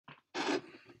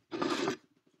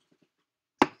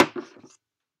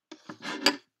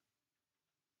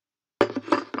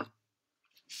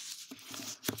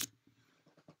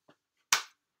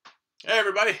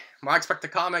everybody, Mark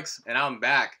Spector Comics, and I'm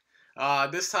back.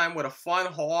 This time with a fun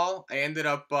haul. I ended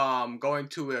up going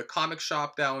to a comic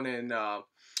shop down in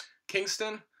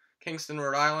Kingston,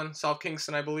 Rhode Island, South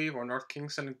Kingston, I believe, or North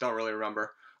Kingston. Don't really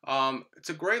remember. It's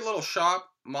a great little shop,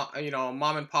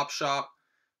 mom and pop shop.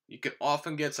 You can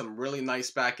often get some really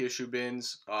nice back issue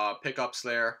bins, pickups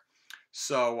there.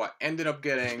 So I ended up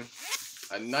getting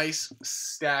a nice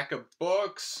stack of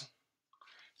books.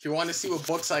 If you want to see what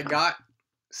books I got,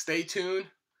 stay tuned.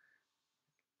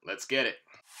 Let's get it.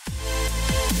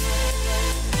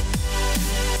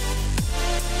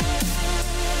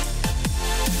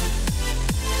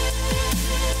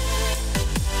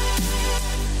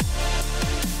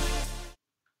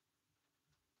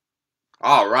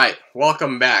 Alright,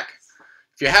 welcome back.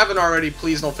 If you haven't already,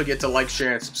 please don't forget to like,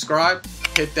 share, and subscribe.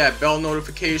 Hit that bell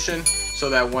notification so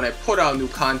that when I put out new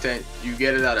content, you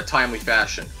get it at a timely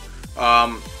fashion.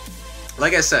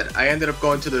 Like I said, I ended up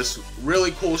going to this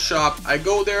really cool shop. I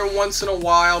go there once in a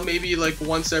while, maybe like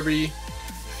once every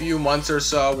few months or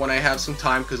so when I have some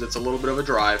time, because it's a little bit of a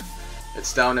drive.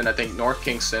 It's down in, I think, North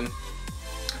Kingston.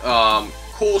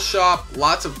 Cool shop,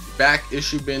 lots of back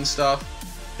issue bin stuff.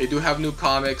 They do have new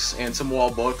comics and some wall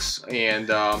books,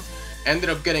 and ended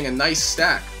up getting a nice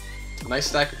stack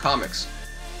of comics.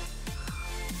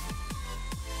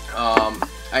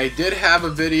 I did have a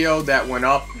video that went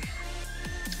up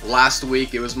last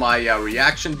week. It was my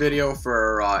reaction video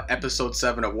for episode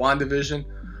 7 of WandaVision.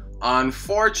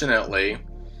 Unfortunately,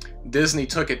 Disney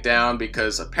took it down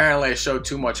because apparently I showed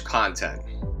too much content.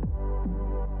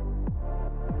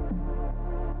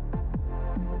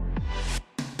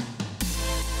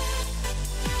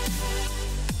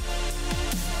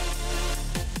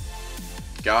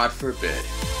 God forbid.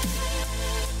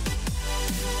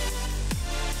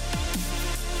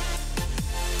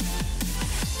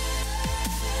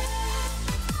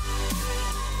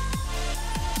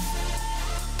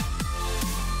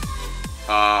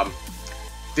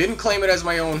 Didn't claim it as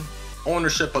my own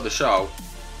ownership of the show.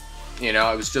 You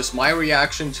know, it was just my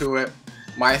reaction to it,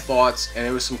 my thoughts, and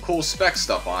it was some cool spec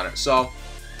stuff on it. So,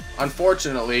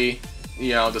 unfortunately, you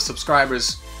know, the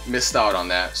subscribers missed out on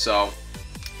that. So,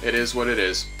 it is what it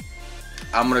is.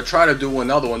 I'm gonna try to do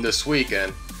another one this week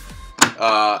and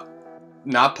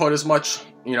not put as much,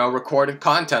 you know, recorded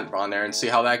content on there and see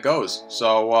how that goes.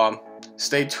 So,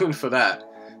 stay tuned for that.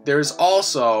 There's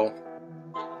also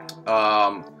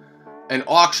an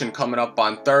auction coming up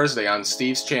on Thursday on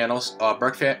Steve's channel,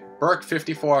 Burke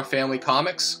 54 Family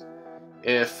Comics.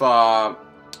 If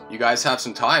you guys have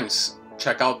some time,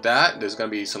 check out that. There's going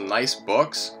to be some nice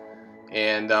books,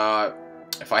 and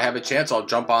if I have a chance, I'll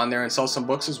jump on there and sell some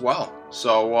books as well.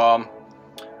 So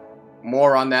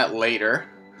more on that later.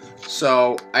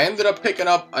 So I ended up picking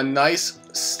up a nice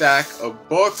stack of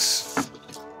books.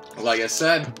 Like I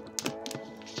said,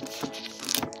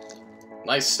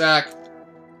 nice stack.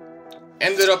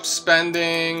 Ended up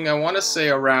spending, I want to say,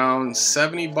 around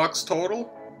 70 bucks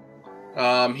total.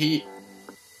 He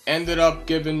ended up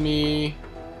giving me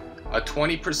a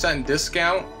 20%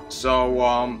 discount,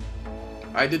 so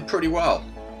I did pretty well.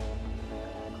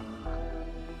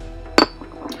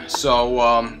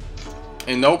 So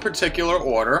in no particular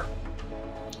order,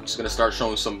 I'm just gonna start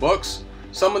showing some books.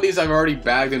 Some of these I've already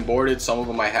bagged and boarded, some of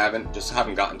them I haven't, just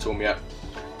haven't gotten to them yet.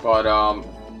 But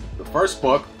the first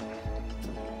book,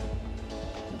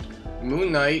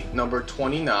 Moon Knight number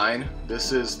 29.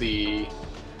 This is the,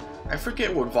 I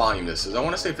forget what volume this is. I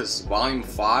want to say if it's volume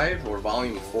 5 or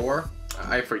volume 4.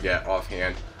 I forget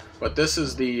offhand. But this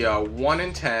is the 1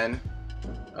 in 10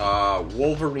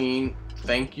 Wolverine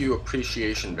Thank You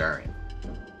Appreciation variant.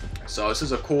 So this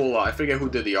is a cool, I forget who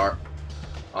did the art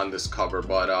on this cover,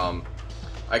 but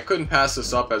I couldn't pass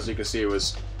this up. As you can see, it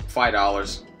was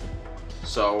 $5.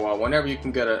 So whenever you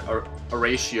can get a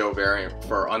ratio variant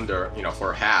for under, you know,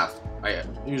 for half, I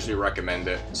usually recommend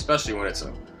it, especially when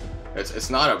it's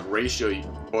not a ratio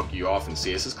book you often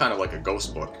see. This is kind of like a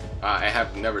ghost book. I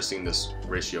have never seen this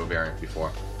ratio variant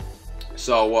before.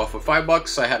 So for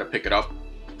 $5, I had to pick it up.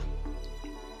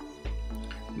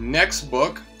 Next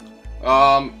book,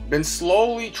 been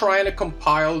slowly trying to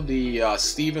compile the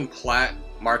Stephen Platt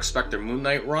Mark Spector Moon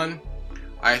Knight run.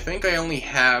 I think I only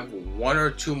have 1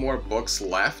 or 2 more books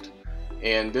left.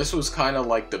 And this was kind of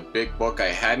like the big book I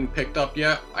hadn't picked up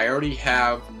yet. I already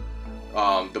have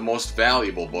the most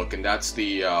valuable book, and that's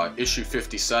the issue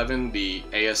 57, the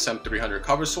ASM 300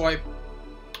 cover swipe,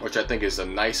 which I think is the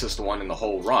nicest one in the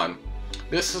whole run.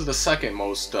 This is the second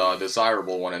most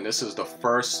desirable one, and this is the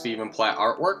first Stephen Platt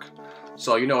artwork.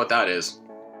 So you know what that is.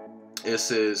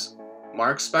 This is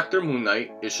Mark Spector Moon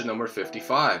Knight, issue number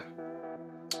 55.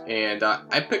 And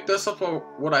I picked this up for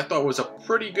what I thought was a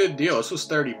pretty good deal. This was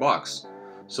 30 bucks.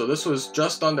 So this was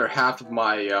just under half of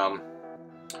my,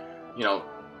 you know,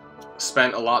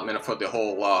 spent allotment for the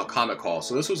whole comic haul.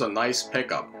 So this was a nice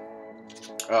pickup.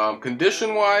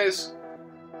 Condition-wise,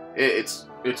 it's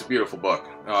a beautiful book.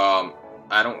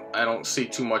 I don't see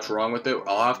too much wrong with it.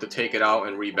 I'll have to take it out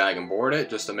and rebag and board it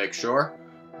just to make sure.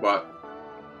 But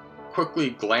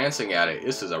quickly glancing at it,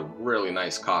 this is a really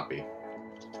nice copy.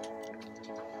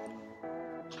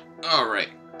 Alright,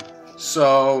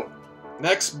 so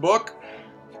next book,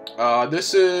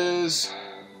 this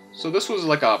was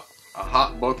like a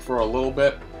hot book for a little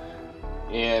bit,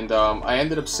 and I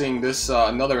ended up seeing this,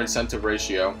 another incentive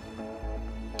ratio.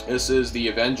 This is the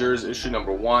Avengers issue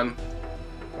number 1,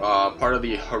 part of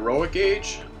the Heroic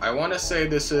Age. I want to say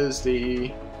this is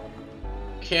the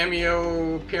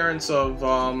cameo appearance of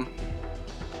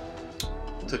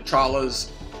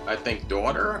T'Challa's, I think,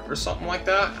 daughter or something like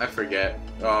that. I forget.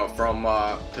 From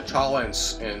T'Challa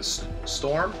and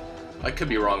Storm. I could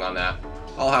be wrong on that.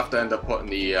 I'll have to end up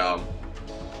putting the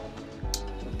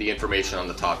information on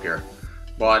the top here.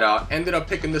 But ended up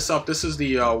picking this up. This is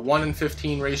the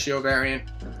 1:15 ratio variant,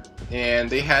 and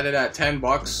they had it at 10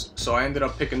 bucks. So I ended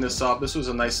up picking this up. This was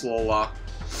a nice little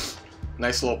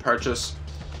purchase.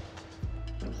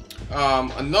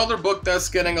 Another book that's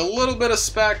getting a little bit of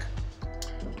spec,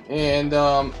 and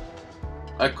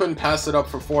I couldn't pass it up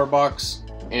for 4 bucks.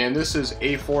 And this is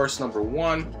A-Force number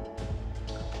 1.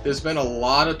 There's been a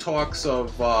lot of talks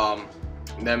of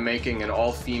them making an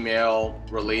all-female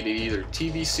related either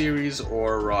TV series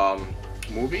or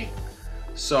movie.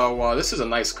 So this is a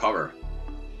nice cover.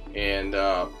 And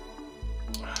let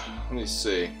me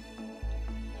see.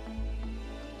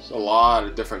 There's a lot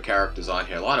of different characters on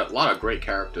here. A lot of great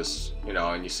characters, you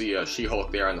know. And you see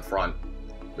She-Hulk there in the front,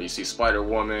 but you see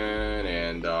Spider-Woman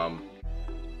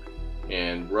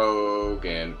and Rogue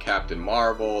and Captain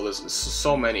Marvel. There's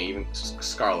so many, even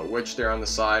Scarlet Witch there on the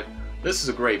side. This is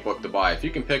a great book to buy. If you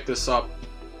can pick this up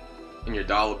in your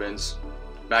dollar bins,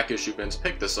 back issue bins,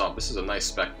 pick this up. This is a nice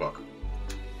spec book.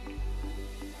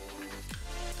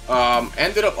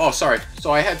 Oh, sorry.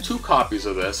 So I had 2 copies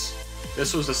of this.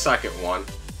 This was the second one.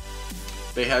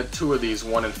 They had 2 of these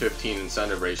 1:15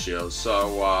 incentive ratios.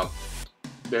 So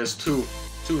there's two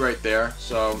right there.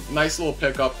 So nice little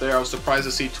pickup there. I was surprised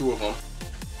to see 2 of them.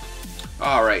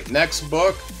 Alright, next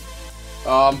book.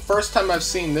 First time I've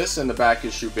seen this in the back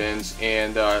issue bins,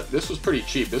 and this was pretty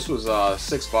cheap. This was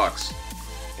 6 bucks.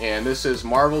 And this is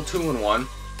Marvel 2-in-1,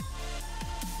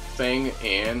 Thing,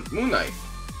 and Moon Knight.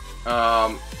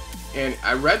 And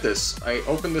I read this. I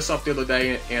opened this up the other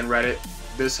day and read it.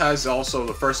 This has also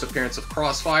the first appearance of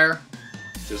Crossfire,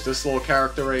 which is this little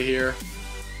character right here.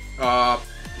 A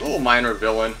little minor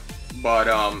villain, but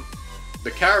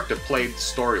the character played the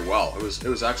story well. It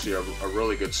was actually a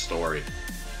really good story,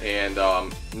 and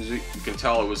as you can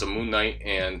tell, it was a Moon Knight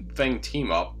and Thing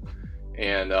team up,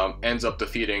 and ends up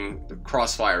defeating the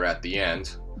Crossfire at the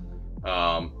end.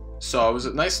 So it was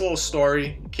a nice little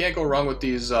story. You can't go wrong with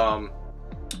these.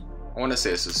 I want to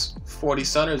say this is 40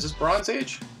 Center. Is this Bronze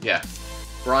Age? Yeah,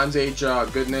 Bronze Age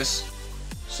goodness.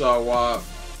 So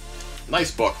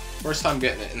nice book. First time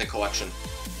getting it in the collection.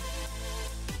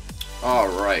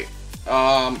 Alright.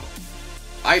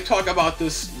 I talk about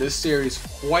this series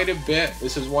quite a bit.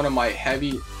 This is one of my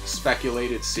heavy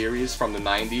speculated series from the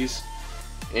 90s.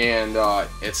 And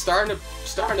it's starting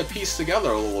to piece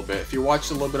together a little bit. If you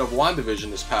watched a little bit of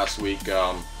WandaVision this past week,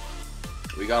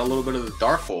 we got a little bit of the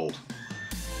Darkhold.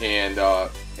 And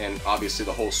obviously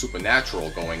the whole supernatural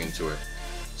going into it.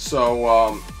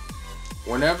 So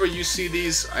whenever you see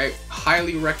these, I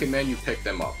highly recommend you pick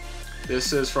them up.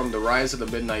 This is from the Rise of the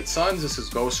Midnight Suns. This is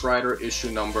Ghost Rider issue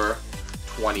number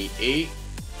 28,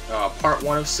 part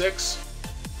 1 of 6.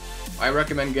 I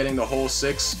recommend getting the whole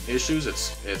 6 issues.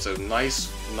 It's a nice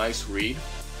read.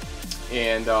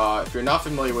 And if you're not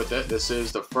familiar with it, this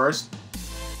is the first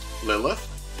Lilith,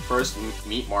 first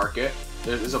Meat Market.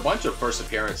 There's a bunch of first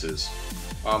appearances.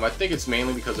 I think it's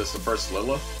mainly because it's the first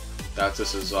Lilith that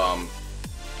this is a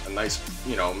nice,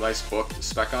 nice book to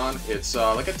spec on. It's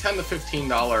like a $10 to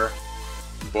 $15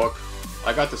 book.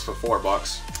 I got this for 4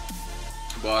 bucks.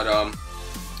 But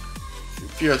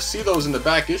if you see those in the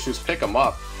back issues, pick them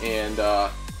up. And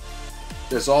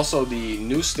there's also the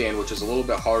newsstand, which is a little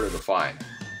bit harder to find.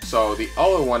 So the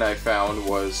other one I found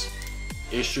was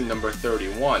issue number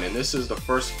 31, and this is the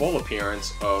first full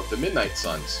appearance of the Midnight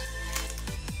Suns.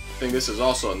 I think this is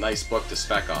also a nice book to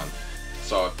spec on.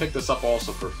 So I picked this up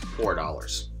also for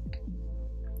 $4.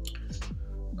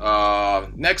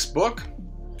 Next book.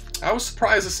 I was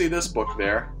surprised to see this book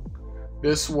there.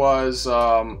 This was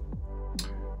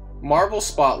Marvel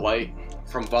Spotlight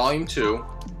from Volume 2,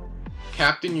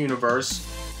 Captain Universe,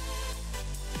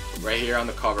 right here on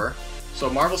the cover. So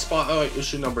Marvel Spotlight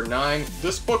issue number 9.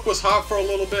 This book was hot for a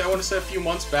little bit, I want to say a few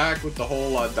months back, with the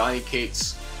whole Donny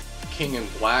Cates King in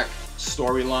Black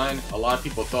storyline. A lot of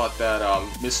people thought that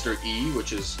Mr. E,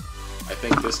 which is I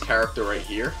think this character right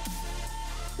here,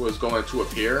 was going to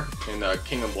appear in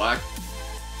King in Black.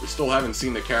 We still haven't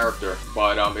seen the character,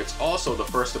 but it's also the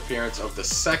first appearance of the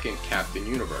second Captain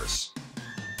Universe,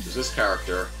 which is this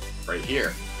character right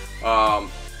here.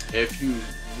 If you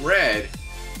read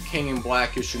King in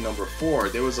Black issue number 4,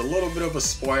 there was a little bit of a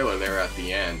spoiler there at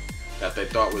the end that they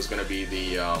thought was going to be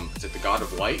the, is it the God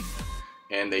of Light?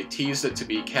 And they teased it to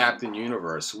be Captain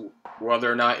Universe.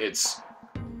 Whether or not it's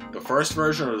the first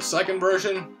version or the second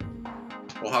version,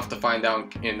 we'll have to find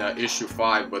out in issue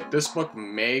 5, but this book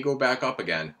may go back up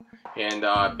again. And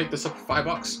I picked this up for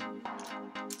 $5.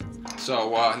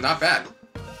 So, not bad.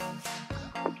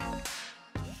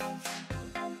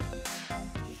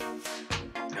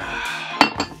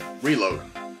 Reload.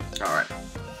 Alright.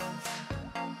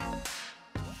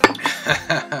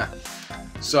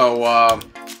 So,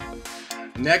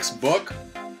 next book.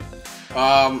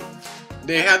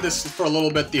 They had this for a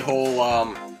little bit, the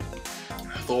whole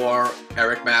Thor,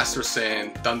 Eric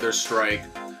Masterson, Thunderstrike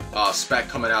spec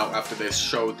coming out after they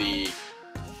showed the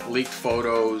leaked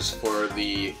photos for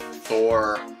the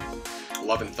Thor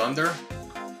Love and Thunder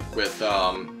with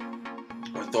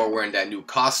Thor wearing that new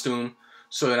costume.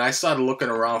 So then I started looking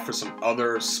around for some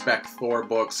other spec Thor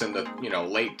books in the, you know,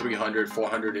 late 300,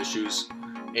 400 issues.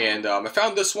 And I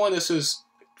found this one. This is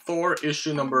Thor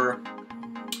issue number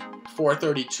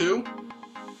 432.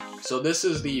 So this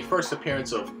is the first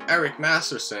appearance of Eric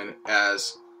Masterson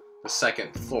as the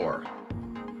second Thor.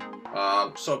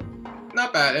 So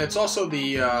not bad. And it's also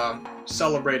the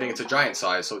celebrating, it's a giant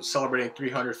size, so it's celebrating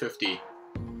 350,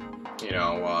 you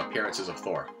know, appearances of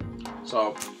Thor.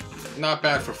 So not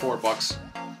bad for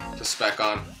 $4 to spec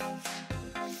on.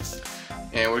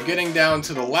 And we're getting down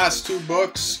to the last 2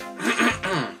 books.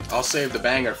 I'll save the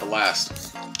banger for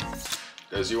last,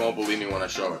 because you won't believe me when I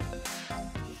show it.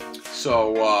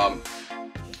 So,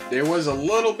 there was a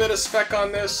little bit of spec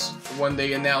on this when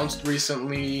they announced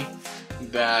recently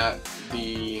that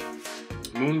the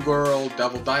Moon Girl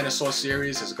Devil Dinosaur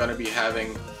series is going to be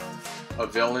having a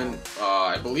villain.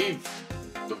 I believe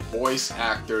the voice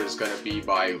actor is going to be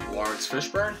by Lawrence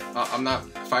Fishburne. I'm not,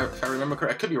 if I remember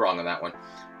correctly, I could be wrong on that one.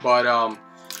 But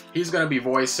he's going to be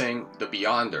voicing the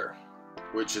Beyonder,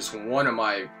 which is one of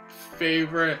my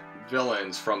favorite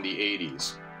villains from the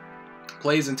 80s.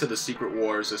 Plays into the Secret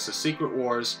Wars. This is Secret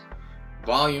Wars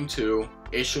Volume 2,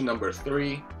 issue number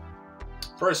 3.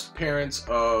 First appearance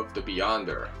of the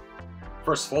Beyonder.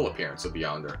 First full appearance of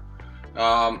Beyonder.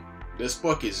 This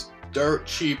book is dirt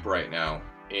cheap right now,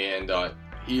 and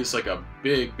he's like a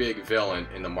big villain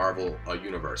in the Marvel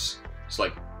universe. It's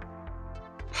like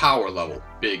power level,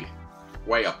 big,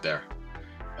 way up there.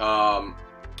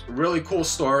 Really cool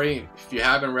story. If you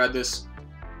haven't read this,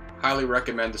 highly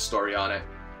recommend the story on it.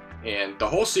 And the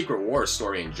whole Secret Wars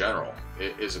story in general,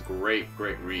 it is a great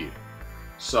read.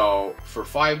 So for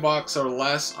 $5 or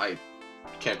less, I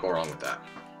can't go wrong with that.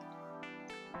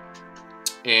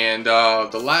 And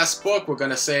the last book we're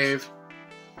gonna save,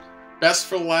 best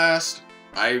for last.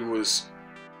 I was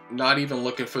not even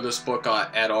looking for this book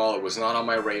at all. It was not on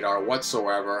my radar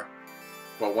whatsoever.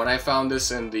 But when I found this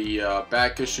in the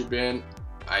back issue bin,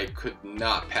 I could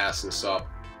not pass this up.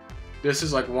 This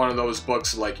is like one of those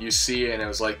books like you see it and it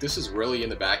was like, this is really in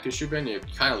the back issue bin? You're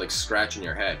kind of like scratching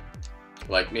your head.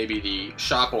 Like maybe the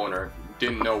shop owner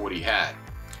didn't know what he had.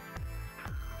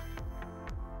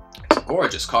 It's a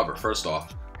gorgeous cover, first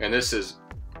off. And this is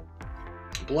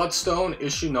Bloodstone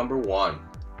issue number 1.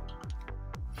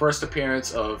 First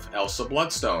appearance of Elsa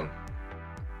Bloodstone.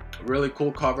 Really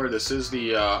cool cover. This is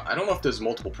the, I don't know if there's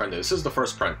multiple printed. This is the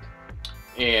first print.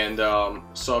 And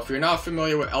so if you're not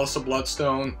familiar with Elsa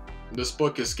Bloodstone, this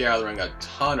book is gathering a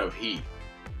ton of heat,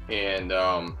 and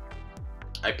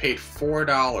I paid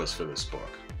 $4 for this book.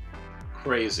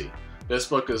 Crazy. This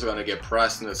book is going to get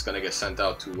pressed and it's going to get sent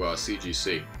out to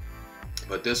CGC.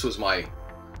 But this was my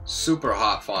super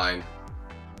hot find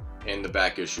in the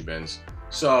back issue bins.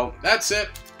 So that's it.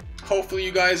 Hopefully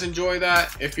you guys enjoy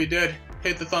that. If you did,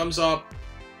 hit the thumbs up.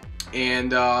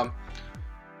 And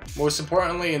most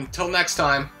importantly, until next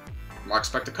time, Mark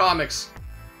Spector Comics,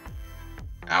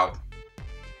 out.